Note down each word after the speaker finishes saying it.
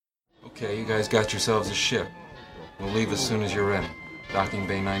Okay, you guys got yourselves a ship. We'll leave as soon as you're ready. Docking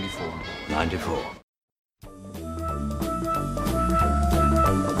Bay 94. 94.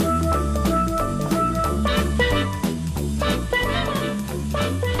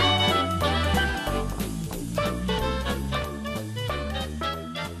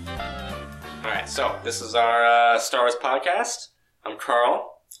 Alright, so this is our Star Wars podcast. I'm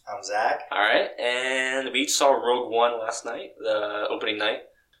Carl. I'm Zach. Alright, and we each saw Rogue One last night, the opening night.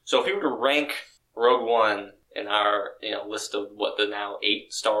 So if we were to rank Rogue One in our list of the now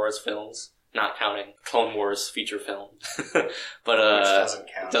 8 Star Wars films, not counting Clone Wars feature film, but Which doesn't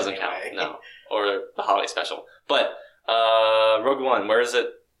count. it doesn't anyway. count, no, or the holiday special. But Rogue One, where does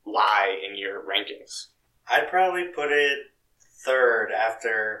it lie in your rankings? I'd probably put it third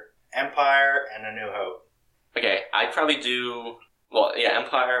after Empire and A New Hope. Okay, I'd probably do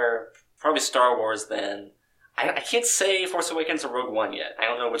Empire, probably Star Wars. Then I can't say Force Awakens or Rogue One yet. I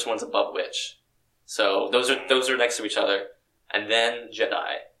don't know which one's above which. So those are next to each other, and then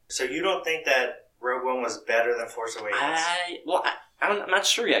Jedi. So you don't think that Rogue One was better than Force Awakens? I'm not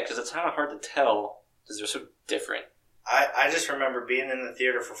sure yet because it's kind of hard to tell because they're so different. I just remember being in the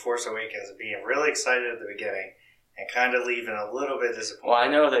theater for Force Awakens and being really excited at the beginning and kind of leaving a little bit disappointed. Well, I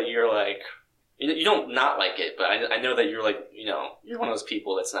know that you're like, you don't not like it, but I know that you're like, you're one of those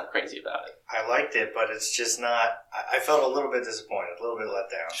people that's not crazy about it. I liked it, but it's just not... I felt a little bit disappointed, a little bit let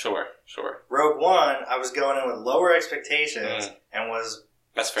down. Sure. Rogue One, I was going in with lower expectations and was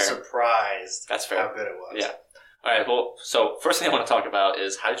That's fair. surprised That's fair. how good it was. Yeah. All right, well, so first thing I want to talk about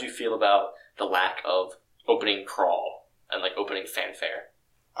is how did you feel about the lack of opening crawl and opening fanfare?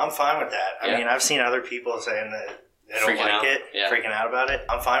 I'm fine with that. Yeah. I mean, I've seen other people saying that they don't Freaking like out. it, Yeah. freaking out about it.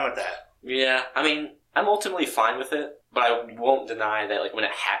 I'm fine with that. Yeah, I mean, I'm ultimately fine with it, but I won't deny that, when it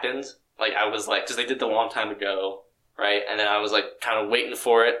happened, I was because they did it a long time ago, right? And then I was, kind of waiting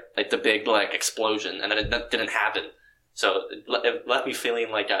for it, the big, explosion, and then it didn't happen. So it left me feeling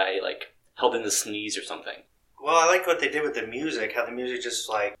like I, held in the sneeze or something. Well, I like what they did with the music, how the music just,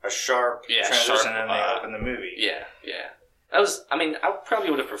 a sharp transition and they open the movie. Yeah. I probably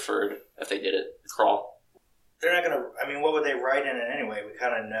would have preferred if they did it crawl. They're not going to... what would they write in it anyway? We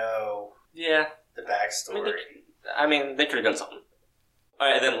kind of know Yeah. the backstory. They could have done something. All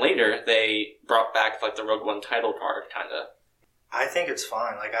right, and then later, they brought back, the Rogue One title card, kind of. I think it's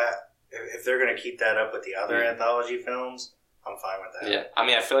fine. If they're going to keep that up with the other anthology films, I'm fine with that. Yeah,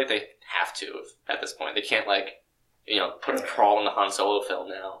 I feel like they have to at this point. They can't, put a crawl in the Han Solo film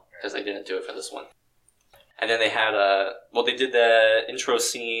now, because they didn't do it for this one. And then they had they did the intro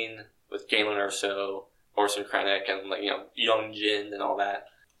scene with Galen Erso, Orson Krennic, and, young Jin and all that.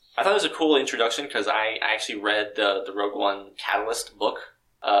 I thought it was a cool introduction because I actually read the Rogue One Catalyst book,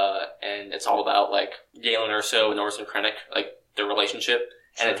 and it's all about Galen Erso and Orson Krennic, their relationship,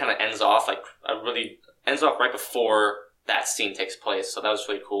 and it kind of ends off right before that scene takes place. So that was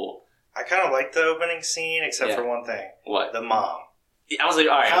really cool. I kind of like the opening scene, except for one thing. What? The mom. I was like,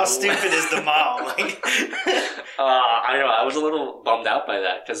 all right. How stupid is the mom? I know. I was a little bummed out by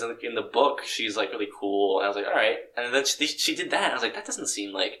that because in the book she's really cool, and I was like, all right. And then she did that. And I was like, that doesn't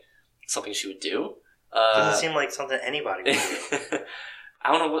seem like something she would do. Doesn't seem like something anybody would do. I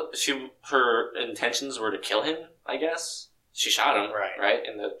don't know what her intentions were to kill him. I guess she shot him right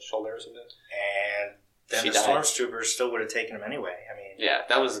in the shoulder or something, and then the died. stormtroopers still would have taken him anyway. Yeah,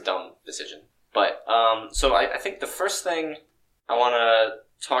 that was a dumb decision. But so I think the first thing I want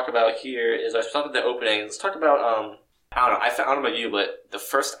to talk about here is I talked about the opening. Let's talk about I don't know. I don't know about you, but the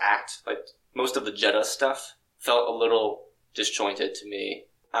first act, most of the Jeddah stuff, felt a little disjointed to me.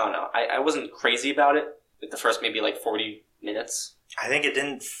 I don't know. I wasn't crazy about it. The first maybe 40 minutes. I think it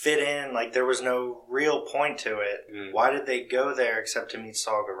didn't fit in. There was no real point to it. Why did they go there except to meet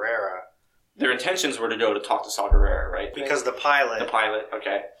Saw Gerrera? Their intentions were to go to talk to Saw Gerrera, right? Because the pilot,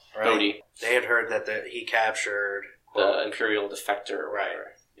 okay, right? Bodhi. They had heard that he captured the Imperial Defector, or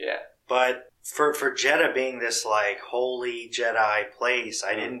whatever. Yeah. But for Jeddah being this holy Jedi place,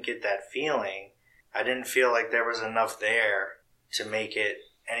 I didn't get that feeling. I didn't feel like there was enough there to make it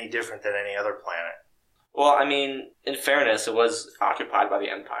any different than any other planet. Well, in fairness, it was occupied by the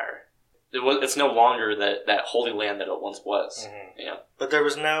Empire. It's no longer that holy land that it once was. Mm-hmm. But there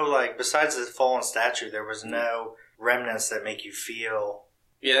was no, besides the fallen statue, there was no remnants that make you feel...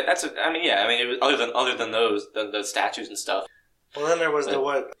 Yeah, it was, other than the statues and stuff. Well, then there was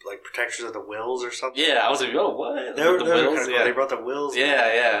Protectors of the Wills or something? Yeah, I was like, oh, what? The Wills? Yeah. They brought the Wills.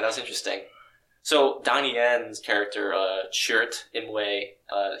 Yeah, that was interesting. So, Donnie Yen's character, Chirrut Imwe,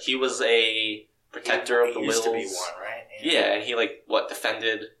 he was a protector of the Wills. He used to be one, right? Yeah, and he,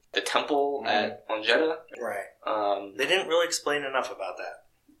 defended the temple on Jeddah. Right. They didn't really explain enough about that.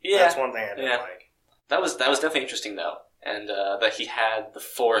 Yeah. That's one thing I didn't Yeah. like. That was definitely interesting though, and that he had the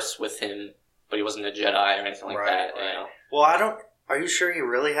Force with him, but he wasn't a Jedi or anything like that. You know? Well, are you sure he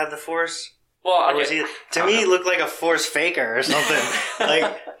really had the Force? Well, Or okay. was he? To me, he looked like a Force faker or something.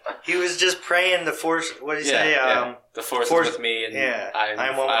 Like he was just praying the Force. What did he say? The Force Force- is with me, and yeah,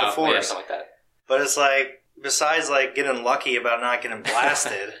 I'm one with the Force. Yeah, something like that. But it's like, besides like getting lucky about not getting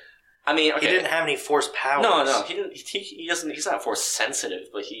blasted, I mean, okay. he didn't have any Force powers. No, he didn't. He doesn't. He's not Force sensitive,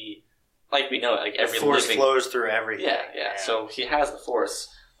 but he, like we know, like The every Force living. flows through everything. Yeah. So he has the Force,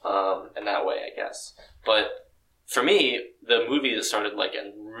 in that way, I guess. But for me, the movie that started like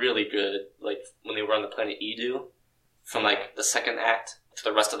and really good, like when they were on the planet Edu, from like the second act to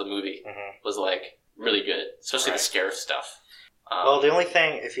the rest of the movie was like really good, especially the scare stuff. Well, the only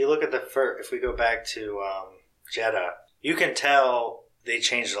thing, if you look at if we go back to Jeddah, you can tell they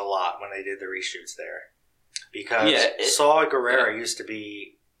changed a lot when they did the reshoots there, because Saw Gerrera used to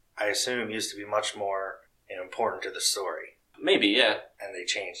be, I assume, much more important to the story, maybe, yeah. and they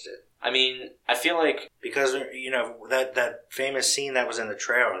changed it. I mean, I feel like Because, that famous scene that was in the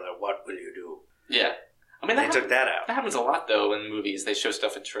trailer, that what will you do? yeah. I mean, They took that out. That happens a lot though in movies. They show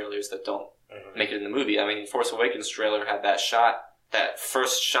stuff in trailers that don't make it in the movie. I mean, Force Awakens trailer had that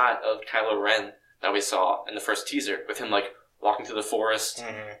first shot of Kylo Ren that we saw in the first teaser with him like walking through the forest,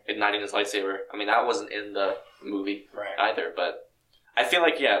 igniting his lightsaber. I mean, that wasn't in the movie either. But I feel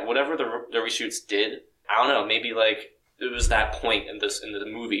like whatever the reshoots did, I don't know. Maybe like it was that point in the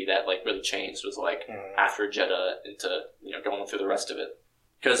movie that like really changed. Was like after Jeddah into going through the rest of it.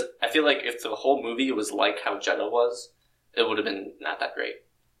 Because I feel like if the whole movie was like how Jeddah was, it would have been not that great.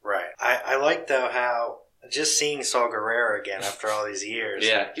 Right. I like, though, how just seeing Saw Gerrera again after all these years.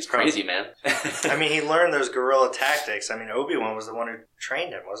 Yeah, he's crazy, man. I mean, he learned those guerrilla tactics. I mean, Obi-Wan was the one who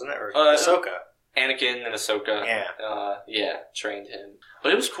trained him, wasn't it? Or Ahsoka. Anakin and Ahsoka. Yeah. Trained him.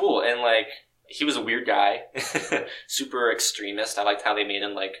 But it was cool, and like, he was a weird guy. Super extremist. I liked how they made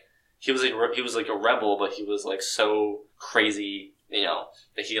him like, he was like a rebel, but he was like so crazy,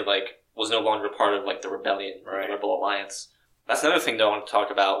 that he like was no longer part of like the rebellion, the Rebel Alliance. That's another thing that I want to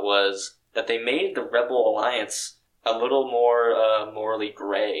talk about was that they made the Rebel Alliance a little more morally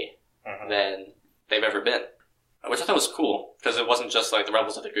gray than they've ever been, which I thought was cool because it wasn't just like the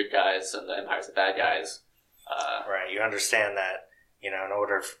rebels are the good guys and the Empire's the bad guys. Right. You understand that in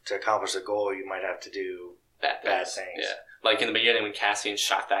order to accomplish a goal, you might have to do bad things. Yeah, like in the beginning when Cassian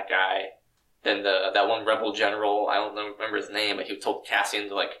shot that guy. Then that one rebel general, I don't remember his name, but he told Cassian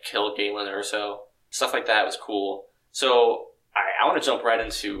to like kill Galen or so. Stuff like that was cool. So I want to jump right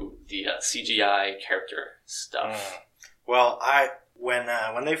into the CGI character stuff. Well, when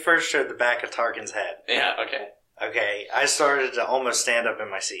they first showed the back of Tarkin's head, okay, I started to almost stand up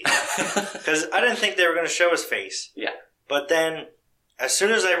in my seat because I didn't think they were going to show his face. Yeah, but then as soon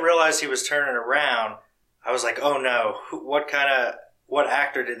as I realized he was turning around, I was like, oh no, what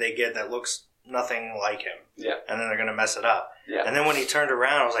actor did they get that looks nothing like him? Yeah. And then they're going to mess it up. Yeah. And then when he turned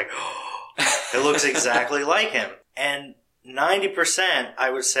around, I was like, oh, it looks exactly like him. And 90%,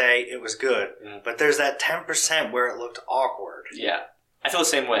 I would say it was good. But there's that 10% where it looked awkward. Yeah. I feel the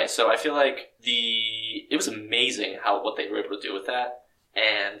same way. So I feel like it was amazing what they were able to do with that.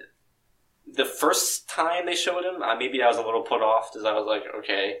 And the first time they showed him, maybe I was a little put off because I was like,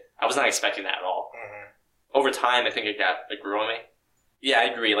 okay, I was not expecting that at all. Over time, I think it grew on me. Yeah, I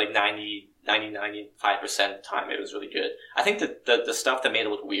agree. Like 95% of the time, it was really good. I think that the stuff that made it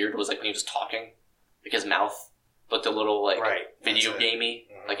look weird was like when he was talking, like his mouth looked a little like video gamey,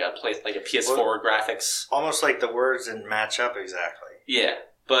 like a PS4 graphics. Almost like the words didn't match up exactly. Yeah,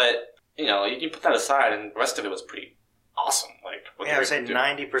 but you can put that aside, and the rest of it was pretty awesome. Like I would say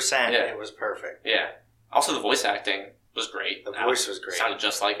 90%. It was perfect. Yeah. Also, the voice acting was great. The voice was great. Sounded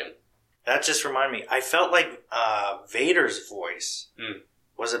just like him. That just reminded me. I felt like Vader's voice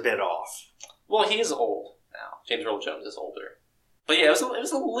was a bit off. Well, he is old now. James Earl Jones is older. But yeah, it was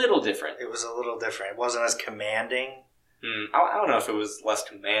a little different. It was a little different. It wasn't as commanding. I don't know if it was less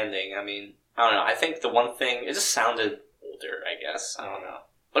commanding. I mean, I don't know. I think the one thing, it just sounded older, I guess. I don't know.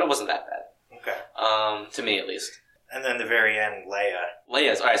 But it wasn't that bad. Okay. To me, at least. And then the very end, Leia.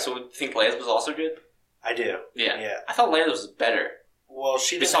 Leia's. Alright, so you think Leia's was also good? I do. Yeah. I thought Leia's was better. Well,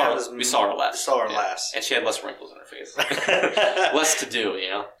 we saw her less. We saw her less. And she had less wrinkles in her face. Less to do,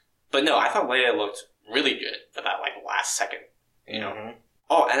 But no, I thought Leia looked really good for that, like, last second,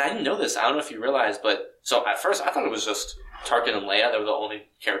 Oh, and I didn't know this. I don't know if you realized, but... So, at first, I thought it was just Tarkin and Leia. They were the only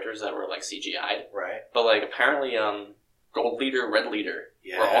characters that were, like, CGI'd. Right. But, like, apparently, Gold Leader, Red Leader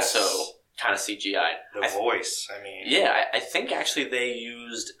were also kind of CGI'd. The voice, I mean... Yeah, I think, actually, they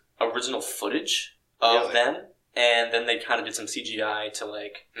used original footage of them and then they kind of did some CGI to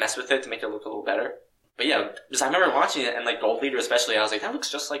like mess with it to make it look a little better. But yeah, because I remember watching it, and like Gold Leader especially, I was like, that looks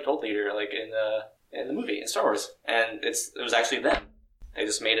just like Gold Leader, like in the movie in Star Wars, and it was actually them. They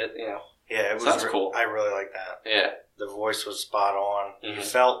just made it, Yeah, it So was that's cool. I really like that. Yeah, The voice was spot on. Mhm. You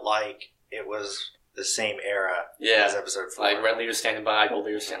felt like it was the same era as Episode 4. like Red Leader standing by, Gold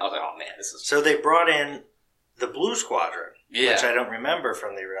Leader standing. I was like, oh man, this is So they brought in the Blue Squadron, yeah. which I don't remember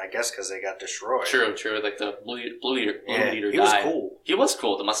from I guess because they got destroyed. True. Like the Blue Leader He died. was cool. He was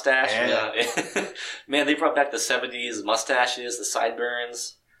cool. The mustache. Yeah. Man, they brought back the 70s mustaches, the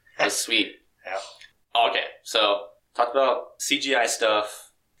sideburns. That was sweet. Yeah. Okay, so talk about CGI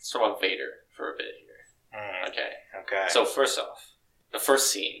stuff. Let's talk about Vader for a bit here. Okay. So first off, the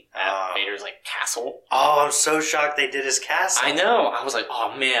first scene at Vader's like castle. Oh, I'm so shocked they did his castle. I know. I was like,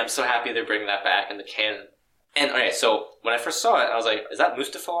 oh man, I'm so happy they're bringing that back in the canon. And okay, so when I first saw it, I was like, is that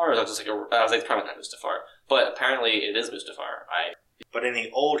Mustafar? Or is that just like I was like, it's probably not Mustafar. But apparently it is Mustafar. But in the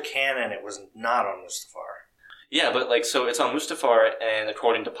old canon, it was not on Mustafar. Yeah, but like, so it's on Mustafar, and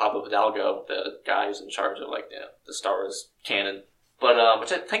according to Pablo Hidalgo, the guy who's in charge of like the Star Wars canon. But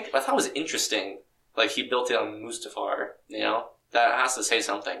which I thought was interesting. Like he built it on Mustafar, that has to say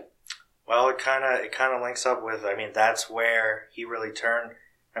something. Well, it kind of links up with. I mean, that's where he really turned.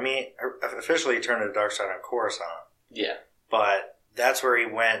 I mean, officially he turned to the dark side on Coruscant. Yeah, But that's where he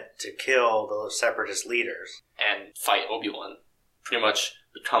went to kill the separatist leaders. and fight Obi-Wan, pretty much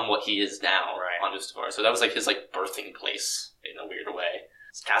become what he is now on Mustafar. So that was like his like birthing place in a weird way.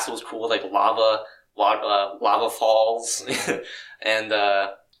 His castle was cool, like lava falls, and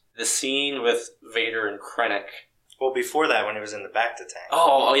the scene with Vader and Krennic. Well, before that, when he was in the Bacta tank.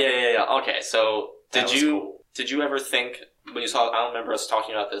 Oh yeah. Okay, so That was cool. did you ever think when you saw? I don't remember us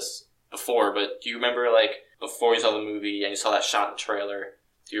talking about this before, but do you remember like before you saw the movie and you saw that shot in the trailer?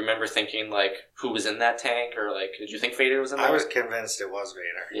 Do you remember thinking like who was in that tank, or like did you think Vader was in there? I was convinced it was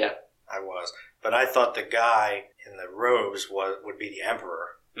Vader. Yeah, I was, but I thought the guy in the robes would be the Emperor.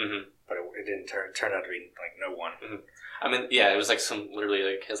 Mm-hmm. But it didn't turn out to be like no one. Mm-hmm. I mean, yeah, it was like some literally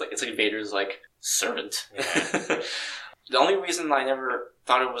like it's like Vader's like servant. Yeah. The only reason I never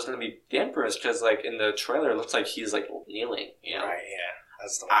thought it was going to be the Emperor is because like in the trailer it looks like he's like kneeling. Right? Yeah,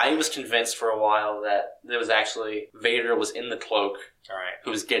 that's the one. I was convinced for a while that there was actually Vader was in the cloak, All right.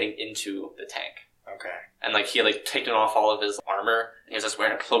 who was getting into the tank. Okay. And like he had like taken off all of his armor and he was just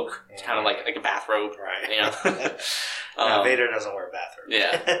wearing a cloak. It's kind of like a bathrobe. Right. No, Vader doesn't wear a bathrobe.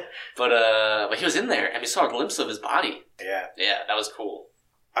 Yeah. But he was in there and we saw a glimpse of his body. Yeah. Yeah, that was cool.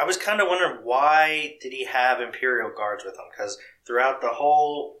 I was kind of wondering why did he have Imperial guards with him? Because throughout the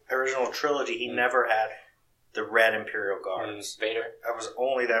whole original trilogy, he never had the red Imperial guards. Vader. That was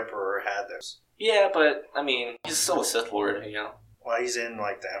only the Emperor had those. Yeah, but I mean, he's still a Sith Lord, Well, he's in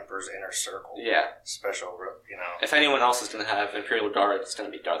like the Emperor's inner circle. Yeah. Special, If anyone else is going to have Imperial guards, it's going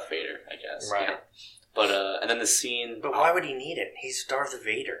to be Darth Vader, I guess. Right. Yeah. But and then the scene. But why would he need it? He's Darth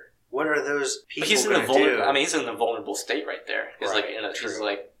Vader. What are those people But he's in going the to do? I mean, he's in the vulnerable state right there. He's Right, he's true.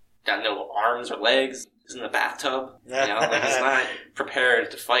 like got no arms or legs. He's in the bathtub. Like he's not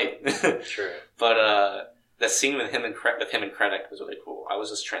prepared to fight. True. But the scene with him and Krennic was really cool. I was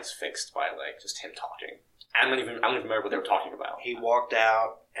just transfixed by like just him talking. I don't even remember what they were talking about. He walked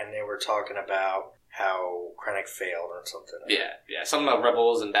out and they were talking about how Krennic failed or something. Yeah, something about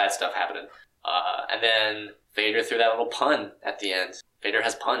rebels and bad stuff happening. And then Vader threw that little pun at the end. Vader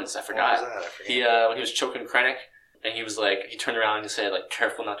has puns. I forgot. What was that? I forget. When he was choking Krennic, and he was like, he turned around and said like,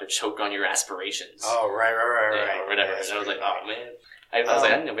 "Careful not to choke on your aspirations." Oh, right. Yeah, or whatever. Yeah, and I was like, oh man. I was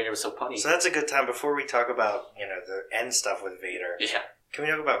like, I didn't know Vader was so punny. So that's a good time before we talk about the end stuff with Vader. Yeah. Can we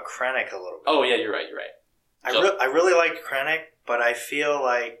talk about Krennic a little bit? Oh yeah, you're right. I really liked Krennic, but I feel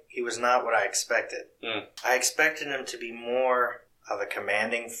like he was not what I expected. Mm. I expected him to be more of a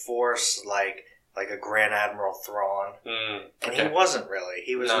commanding force, like a Grand Admiral Thrawn, and he wasn't really.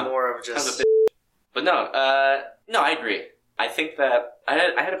 He was more of just. But no, I agree. I think that I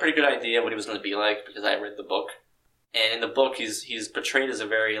had a pretty good idea of what he was going to be like because I read the book, and in the book he's portrayed as a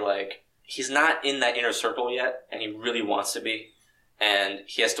very like he's not in that inner circle yet, and he really wants to be, and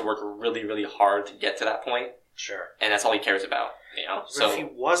he has to work really really hard to get to that point. Sure. And that's all he cares about, So if he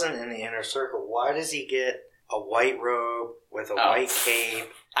wasn't in the inner circle, why does he get a white robe with a white cape?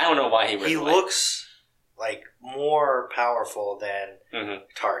 I don't know why he wears He white. looks like more powerful than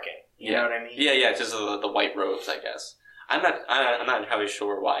Tarkin. You know what I mean? Yeah, because of the white robes, I guess. I'm not entirely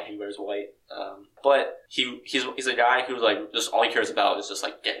sure why he wears white, but he's a guy who like just all he cares about is just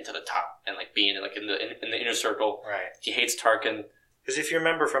like getting to the top and like being in the inner circle. Right. He hates Tarkin. Because if you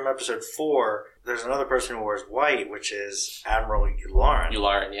remember from episode 4, there's another person who wears white, which is Admiral Yularen.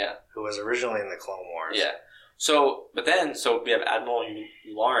 Yularen, yeah. Who was originally in the Clone Wars. Yeah. So we have Admiral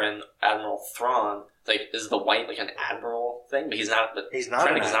Yularen, Admiral Thrawn. Like, is the white like an admiral thing? But he's not. But He's not.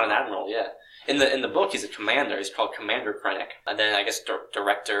 Krennic is not an admiral. Yeah. In the book, he's a commander. He's called Commander Krennic. And then I guess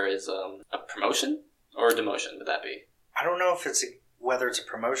director is a promotion or a demotion. Would that be? I don't know if whether it's a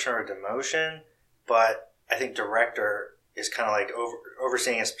promotion or a demotion, but I think director is kind of like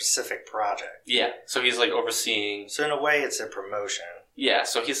overseeing a specific project. Yeah. So he's like overseeing. So in a way, it's a promotion. Yeah.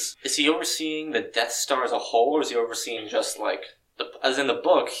 So is he overseeing the Death Star as a whole, or is he overseeing just like? As in the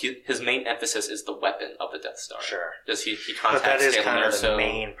book, his main emphasis is the weapon of the Death Star. Sure. Does he contacts But that is kind of Erso. the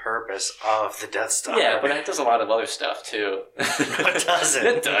main purpose of the Death Star. Yeah, but it does a lot of other stuff, too. No, it doesn't.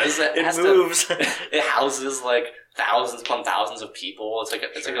 It does. It moves. It houses, like, thousands upon thousands of people. It's like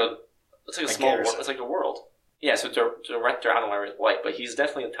a small world. It's like a world. Yeah, so director, I don't know why he's white, but he's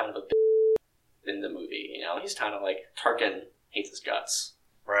definitely kind of a bit in the movie, you know? He's kind of like, Tarkin hates his guts.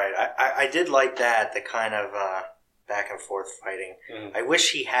 Right. I did like that, the kind of... back and forth fighting. I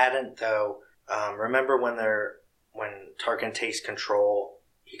wish he hadn't, though. Remember when Tarkin takes control,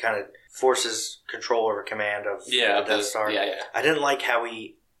 he kind of forces control over command of the Death Star. Yeah. I didn't like how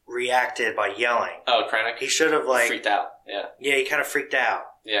he reacted by yelling. Oh, Krennic? He should have freaked out. Yeah. Yeah, he kind of freaked out.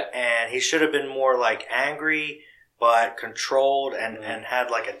 Yeah. And he should have been more like angry, but controlled and had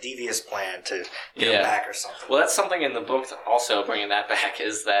like a devious plan to get him back or something. Well, that's something in the book also, bringing that back,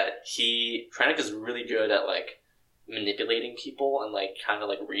 is that Krennic is really good at like manipulating people and like kind of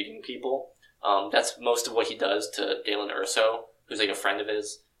like reading people. That's most of what he does to Galen Erso, who's like a friend of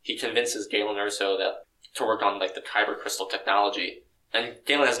his. He convinces Galen Erso to work on like the kyber crystal technology, and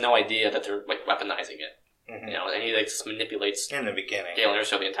Galen has no idea that they're like weaponizing it. Mm-hmm. You know, and he like just manipulates in the beginning Galen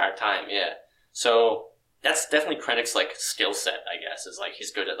Erso the entire time. Yeah, so that's definitely Krennic's like skill set, I guess. Is like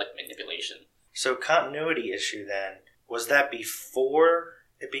he's good at like manipulation. So continuity issue then, was that before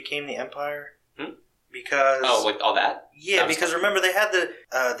it became the Empire? Because like all that. Yeah, because remember they had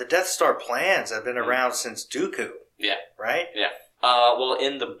the Death Star plans that have been around since Dooku. Yeah. Right. Yeah. Well,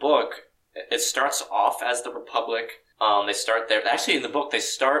 in the book, it starts off as the Republic. They start there. Actually, in the book, they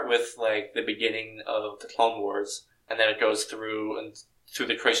start with like the beginning of the Clone Wars, and then it goes through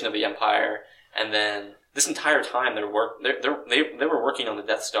the creation of the Empire, and then this entire time they were working on the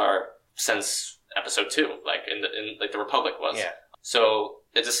Death Star since Episode 2, like in the Republic was. Yeah. So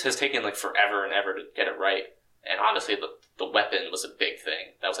it just has taken like forever and ever to get it right. And honestly, the weapon was a big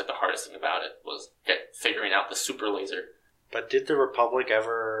thing. That was like the hardest thing about it, was figuring out the super laser. But did the Republic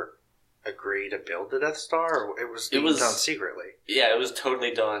ever agree to build the Death Star, or it was done secretly? Yeah, it was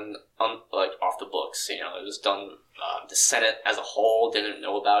totally done off the books. You know, it was done. The Senate as a whole didn't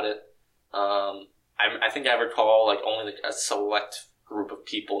know about it. I think I recall like only like a select group of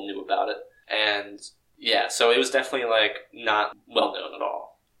people knew about it, and yeah, so it was definitely like not well known at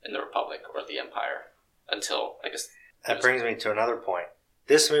all in the Republic or the Empire until I guess. That brings me to another point.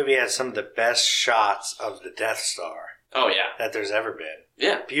 This movie has some of the best shots of the Death Star. Oh yeah, that there's ever been.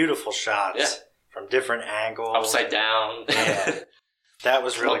 Yeah, beautiful shots from different angles, upside down. Yeah, that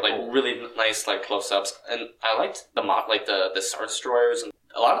was really cool. Like really nice like close-ups, and I liked the Star Destroyers. And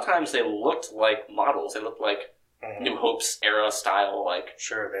a lot of times they looked like models. They looked like New Hope's era style, like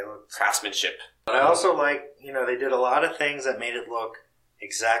they looked craftsmanship. But I also like, they did a lot of things that made it look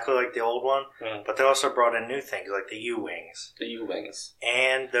exactly like the old one, but they also brought in new things like the U-Wings. The U-Wings.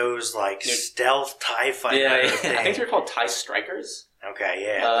 And those like stealth TIE fighter things. I think they're called TIE Strikers. Okay,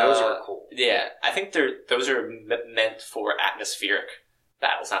 yeah, those are cool. Yeah, I think those are meant for atmospheric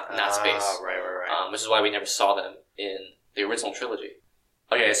battles, not space. Right. Which is why we never saw them in the original trilogy.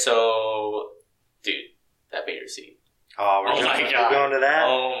 Okay, so, dude, that Vader scene. Oh, we're going to that?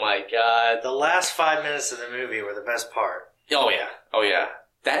 Oh my god. The last 5 minutes of the movie were the best part. Oh yeah.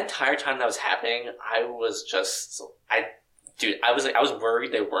 That entire time that was happening, I was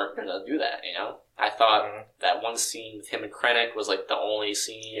worried they weren't gonna do that, you know? I thought that one scene with him and Krennic was like the only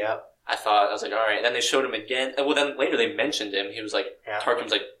scene. Yep. I was like, alright. And then they showed him again. And well, then later they mentioned him. He was like,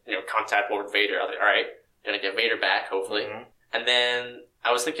 Tarkin's like, contact Lord Vader. I was like, alright, gonna get Vader back, hopefully. Mm-hmm. And then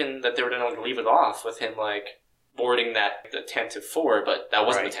I was thinking that they were gonna leave it off with him like boarding the Tantive 4, but that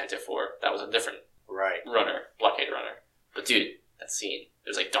wasn't the Tantive 4. That was a different runner, blockade runner. But dude, that scene, it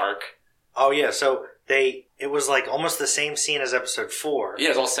was like dark. Oh yeah, so it was like almost the same scene as Episode 4. Yeah, it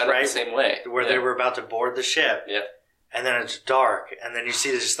was all set up the same way. Where they were about to board the ship. Yeah. And then it's dark, and then you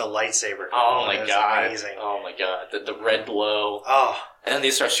see just the lightsaber. Oh my god. Amazing. Oh my god. The red glow. Oh. And then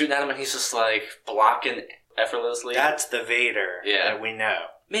they start shooting at him, and he's just like blocking effortlessly. That's the Vader that we know.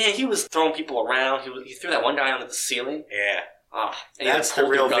 Man, he was throwing people around. He threw that one guy onto the ceiling. Yeah. Oh, that's the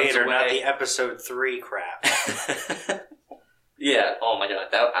real Vader, not the Episode 3 crap. Yeah. Oh my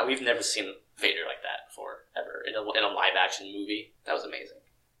god. We've never seen Vader like that before ever in a live action movie. That was amazing.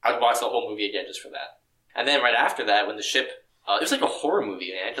 I'd watch the whole movie again just for that. And then right after that, when the ship, it was like a horror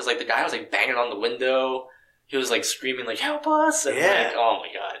movie, man, because like the guy was like banging on the window. He was like screaming like "Help us!" And like, oh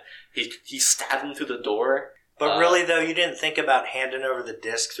my god, he stabbed him through the door. But really, though, you didn't think about handing over the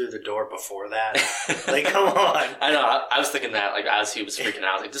disc through the door before that. Like, come on. I know. I was thinking that, like, as he was freaking out,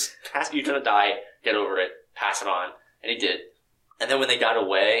 I was like, just pass. You're gonna die. Get over it. Pass it on. And he did. And then when they got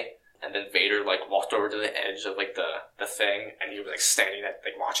away, and then Vader like walked over to the edge of like the thing, and he was like standing there,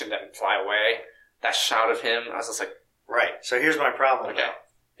 like watching them fly away. That shot of him, I was just like, right. So here's my problem. Okay.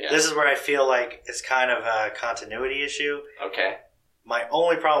 Yeah. This is where I feel like it's kind of a continuity issue. Okay. My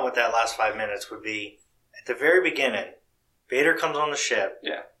only problem with that last 5 minutes would be at the very beginning, Vader comes on the ship.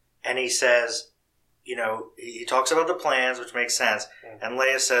 Yeah. And he says, you know, he talks about the plans, which makes sense. And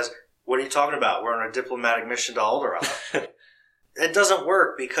Leia says, "What are you talking about? We're on a diplomatic mission to Alderaan." It doesn't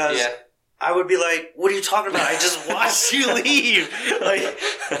work because I would be like, "What are you talking about? I just watched you leave." Like,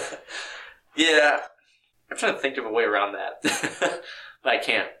 yeah. I'm trying to think of a way around that. But I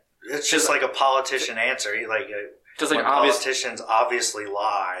can't. It's just like a politician answer. Because like politicians obviously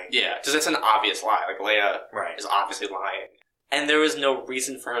lie. Yeah, because it's an obvious lie. Like Leia is obviously lying. And there was no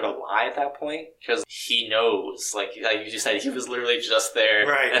reason for her to lie at that point, because he knows. Like you said, he was literally just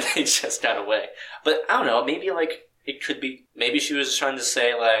there, and they just got away. But I don't know, maybe like it could be, maybe she was trying to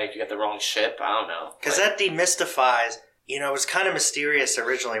say like, you got the wrong ship, I don't know. Because that demystifies, you know, it was kind of mysterious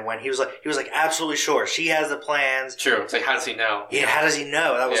originally when he was like absolutely sure, she has the plans. True, it's like, how does he know? Yeah, how does he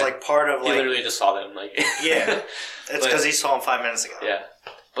know? That was like part of like... He literally just saw them, like... Yeah, it's because he saw them 5 minutes ago. Yeah,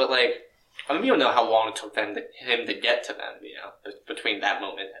 but like... I mean, we don't know how long it took him to get to them, you know, between that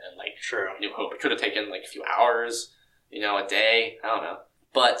moment and, like, New Hope. It could have taken, like, a few hours, you know, a day, I don't know.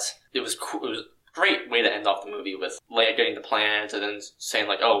 But it was cool. It was a great way to end off the movie with Leia getting the plans and then saying,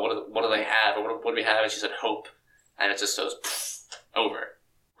 like, oh, what do they have? Or what do we have? And she said, hope. And it just goes, poof, over.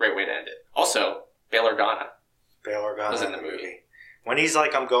 Great way to end it. Also, Bail Organa. Bail Organa was in the movie. When he's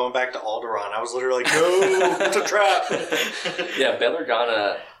like, I'm going back to Alderaan, I was literally like, no, it's a trap. Yeah, Bail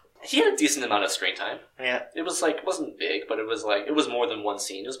Organa... He had a decent amount of screen time. Yeah. It was like, it wasn't big, but it was like, it was more than one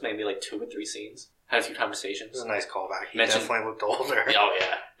scene. It was maybe like 2 or 3 scenes. Had a few conversations. It was a nice callback. He definitely looked older. Oh,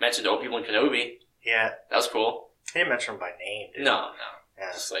 yeah. Mentioned Obi-Wan Kenobi. Yeah. That was cool. He didn't mention him by name, did he? No.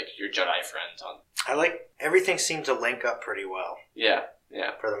 Yeah. Just like your Jedi friend. I like, everything seemed to link up pretty well. Yeah.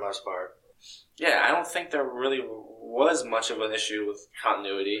 For the most part. Yeah, I don't think there really was much of an issue with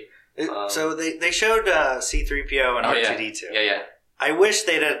continuity. So they showed C-3PO and R2-D2. Yeah. I wish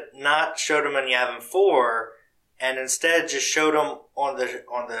they'd have not showed him in Yavin 4, and instead just showed him on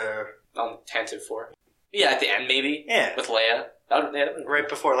Tantive 4. Yeah, at the end maybe. Yeah, with Leia. Right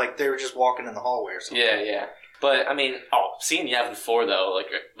before, like they were just walking in the hallway or something. Yeah. But I mean, seeing Yavin 4 though,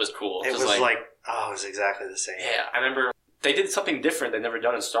 like, it was cool. It was like, it was exactly the same. Yeah, I remember they did something different they'd never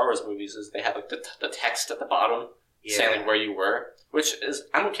done in Star Wars movies. Is they had like the text at the bottom saying like where you were. Which is,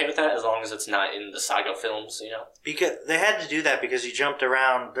 I'm okay with that as long as it's not in the saga films, you know? Because they had to do that because you jumped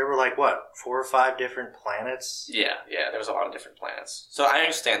around, there were like, 4 or 5 different planets? Yeah, there was a lot of different planets. So I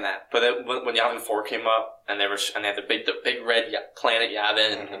understand that. But when Yavin 4 came up, and they had the big red planet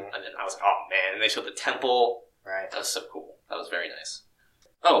Yavin, and then I was like, oh man, and they showed the temple. Right. That was so cool. That was very nice.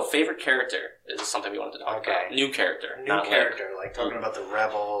 Oh, favorite character is something we wanted to talk about. New character. New character, like talking about the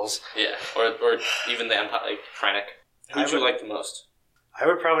rebels. Yeah, or even the Empire, like Krennic. Who do you like the most? I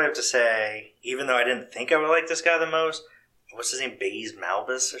would probably have to say, even though I didn't think I would like this guy the most, what's his name? Baze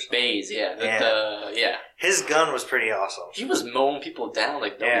Malbus or something? Baze, yeah. Yeah. His gun was pretty awesome. He was mowing people down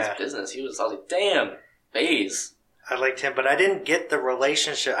like nobody's business. I was like, damn, Baze. I liked him, but I didn't get the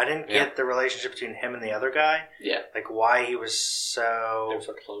relationship. I didn't get the relationship between him and the other guy. Yeah. Like, why he was they were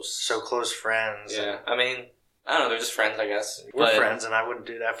so close. So close friends. Yeah. I mean, I don't know. They're just friends, I guess. We're friends, and I wouldn't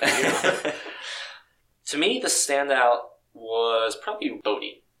do that for you. To me, the standout was probably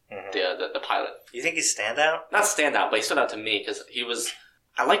Bodhi, the pilot. You think he's standout? Not standout, but he stood out to me because he was...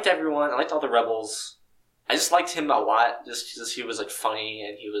 I liked everyone. I liked all the rebels. I just liked him a lot just because he was like funny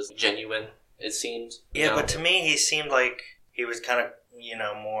and he was genuine, it seemed. Yeah, but to me, he seemed like he was kind of,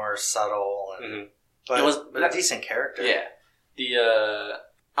 more subtle. And, but a decent character. Yeah.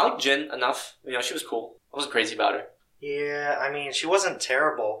 I liked Jyn enough. She was cool. I wasn't crazy about her. Yeah, I mean, she wasn't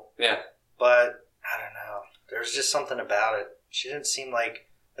terrible. Yeah. But, I don't know. There was just something about it. She didn't seem like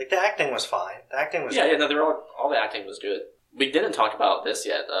the acting was fine. The acting was good. All the acting was good. We didn't talk about this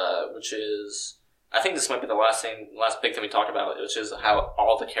yet, which is, I think this might be the last big thing we talked about, which is how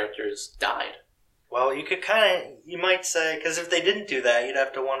all the characters died. Well, you might say, because if they didn't do that, you'd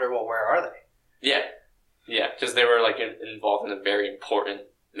have to wonder, well, where are they? Yeah, because they were like involved in a very important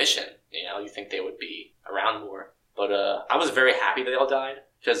mission, You know, you think they would be around more. But I was very happy they all died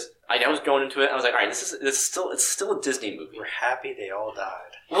because I was going into it. I was like, all right, it's still a Disney movie. We're happy they all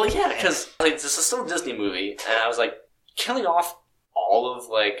died. Well, yeah, because like this is still a Disney movie, and I was like, killing off all of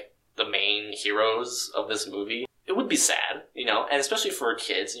like the main heroes of this movie, it would be sad, you know, and especially for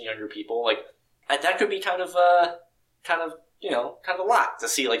kids and younger people, like that could be kind of a lot to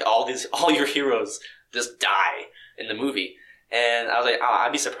see like all your heroes just die in the movie. And I was like, oh,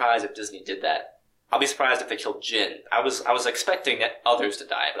 I'd be surprised if Disney did that. I'll be surprised if they killed Jin. I was expecting others to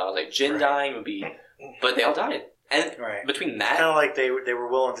die, but I was like, Jin dying would be, but they all died. And between that, kind of like they were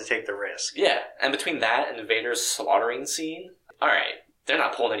willing to take the risk. Yeah, and between that and Vader's slaughtering scene, all right, they're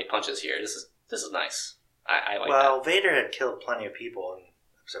not pulling any punches here. This is nice. I like that. Well, Vader had killed plenty of people in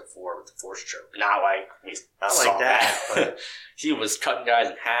Episode 4 with the Force choke. Not like that, but he was cutting guys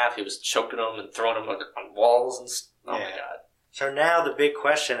in half. He was choking them and throwing them on walls and oh my god. So now the big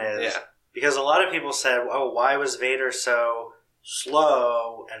question is, because a lot of people said, oh, why was Vader so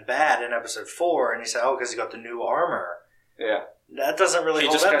slow and bad in Episode 4? And he said, oh, because he got the new armor. Yeah. That doesn't really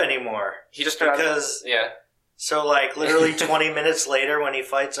hold up anymore. He just got So, like, literally 20 minutes later when he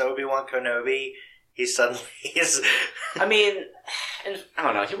fights Obi-Wan Kenobi, he suddenly is... I mean, and I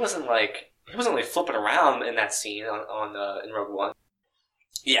don't know, he wasn't like flipping around in that scene in Rogue One.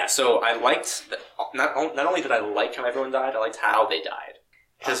 Yeah, so I liked... Not only did I like how everyone died, I liked how they died.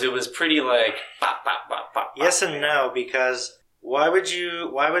 Because it was pretty like... Bop, bop, bop, bop, yes and no, because why would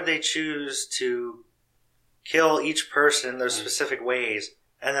they choose to kill each person in those specific ways,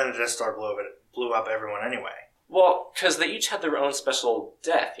 and then the Death Star blew up everyone anyway? Well, because they each had their own special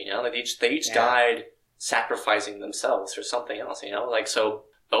death, you know? Like they each died sacrificing themselves for something else, you know? Like, so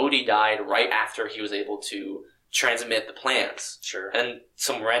Bodhi died right after he was able to transmit the plans. Sure. And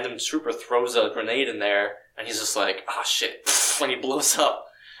some random trooper throws a grenade in there, and he's just like, oh shit, when he blows up.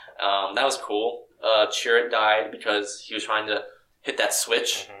 That was cool. Chirrut died because he was trying to hit that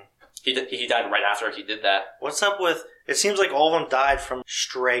switch. Mm-hmm. He died right after he did that. What's up with... It seems like all of them died from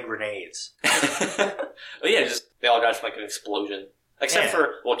stray grenades. Oh yeah, they all died from like an explosion. Except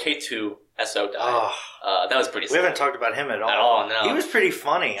for, K2SO died. Oh. That was pretty sad. We haven't talked about him at all. At all, no. He was pretty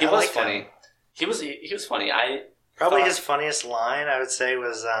funny. He was funny. He was funny. Probably his funniest line, I would say,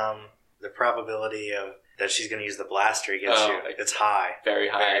 was the probability of that she's going to use the blaster against you. It's high. Very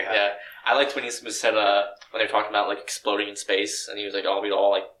high, yeah. I liked when he said, when they were talking about, like, exploding in space, and he was like, oh, we'd all,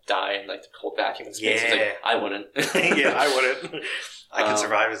 like, die in, like, the cold vacuum in space. Yeah. He's like, I wouldn't. Yeah, I wouldn't. I can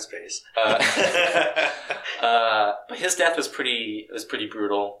survive in space. But his death was pretty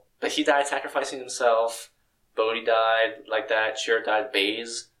brutal. But he died sacrificing himself. Bodhi died like that. Chirrut died.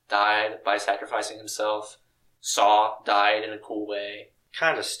 Baze died by sacrificing himself. Saw died in a cool way.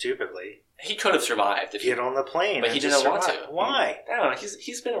 Kind of stupidly. He could have survived if get on the plane, but he didn't want to. Why? I don't know.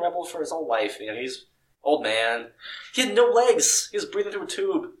 He's been a rebel for his whole life. You know, he's old man. He had no legs. He was breathing through a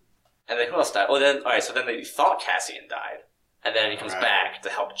tube. And then who else died? So then they thought Cassian died, and then he comes back to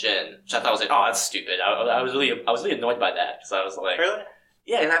help Jin, which I thought was like, oh, that's stupid. I was really annoyed by that because I was like, really?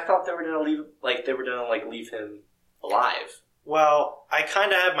 Yeah, and I thought they were gonna leave him alive. Well, I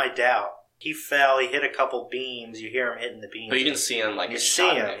kind of had my doubt. He fell. He hit a couple beams. You hear him hitting the beams, but you didn't see him like you see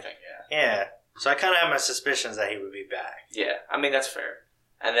him. Anything. Yeah. So I kind of have my suspicions that he would be back. Yeah, I mean that's fair.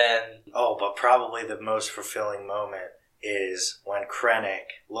 And then but probably the most fulfilling moment is when Krennic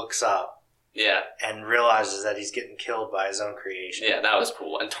looks up. Yeah. And realizes that he's getting killed by his own creation. Yeah, that was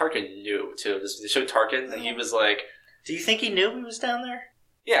cool. And Tarkin knew too. They showed Tarkin, and he was like, "Do you think he knew he was down there?"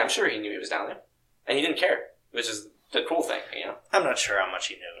 Yeah, I'm sure he knew he was down there, and he didn't care, which is the cool thing, you know. I'm not sure how much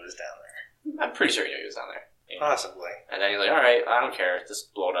he knew he was down there. I'm pretty sure he knew he was down there. You know? Possibly. And then he's like, all right, I don't care.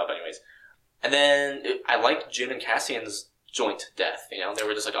 Just blow it up anyways. And then I liked Jin and Cassian's joint death. You know, they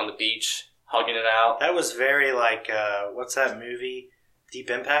were just like on the beach, hugging it out. That was very like, what's that movie?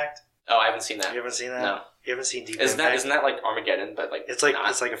 Deep Impact? Oh, I haven't seen that. You haven't seen that? No. You haven't seen Deep Impact? Isn't that like Armageddon, but like it's like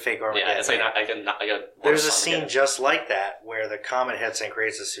a fake Armageddon. Yeah, it's like a there's a scene just like that where the comet hits and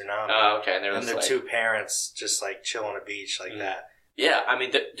creates a tsunami. Oh, okay. And the two parents just like chill on a beach like that. Yeah, I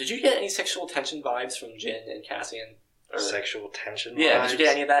mean, did you get any sexual tension vibes from Jin and Cassian? Sexual tension vibes? Yeah, did you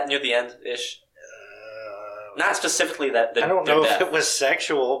get any of that near the end-ish? Not specifically that. I don't know if it was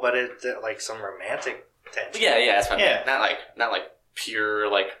sexual, but it like some romantic tension. Yeah, that's what I mean. Not like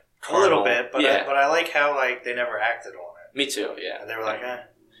pure like carnal. A little bit, but I like how like they never acted on it. Me too. Yeah, and they were like, eh.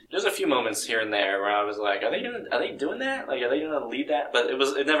 There's a few moments here and there where I was like, are they doing that? Like, are they gonna lead that? But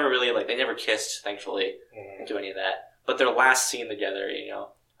it never really like they never kissed, thankfully, and do any of that. But their last scene together, you know,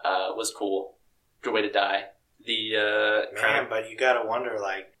 was cool. Good way to die. But you gotta wonder,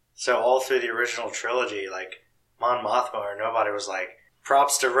 like, so all through the original trilogy, like, Mon Mothma or nobody was like,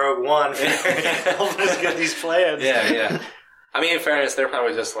 props to Rogue One for helping us get these plans. Yeah. I mean, in fairness, they're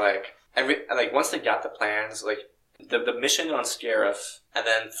probably just like once they got the plans, like the mission on Scarif, and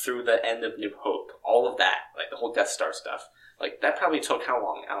then through the end of New Hope, all of that, like the whole Death Star stuff, like that probably took how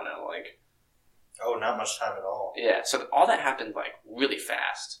long? I don't know, like. Oh, not much time at all. Yeah, so all that happened like really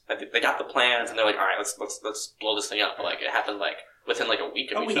fast. Like, they got the plans, and they're like, all right, let's blow this thing up. But, like it happened like within like a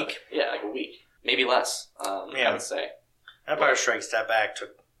week of each other. Yeah, like a week, maybe less. I would say. Empire Strikes Back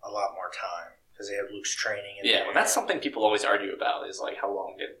took a lot more time because they had Luke's training. Well, that's something people always argue about is like how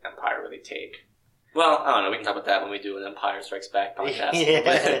long did Empire really take? Well, I don't know. We can talk about that when we do an Empire Strikes Back podcast.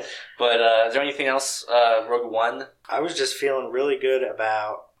 But is there anything else? Rogue One. I was just feeling really good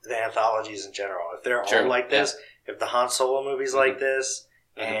about the anthologies in general. If they're all like this, if the Han Solo movie's like this,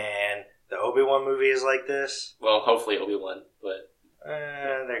 and the Obi-Wan movie is like this, well, hopefully Obi-Wan, but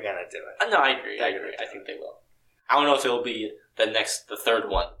they're gonna do it. No, I agree. I think they will. I don't know if it'll be the third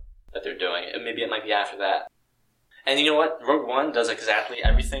one that they're doing. Maybe it might be after that. And you know what? Rogue One does exactly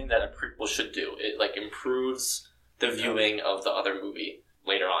everything that a prequel should do. It like improves the viewing of the other movie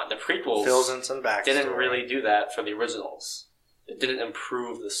later on. The prequels fills in some backstory. Didn't really do that for the originals. It didn't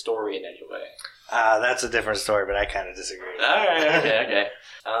improve the story in any way. That's a different story, but I kind of disagree. All right, okay.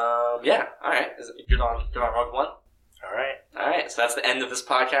 All right. Good on Rogue One? All right, so that's the end of this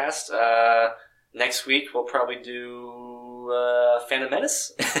podcast. Next week, we'll probably do Phantom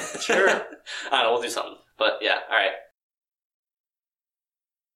Menace? Sure. I don't know, we'll do something. But yeah, all right.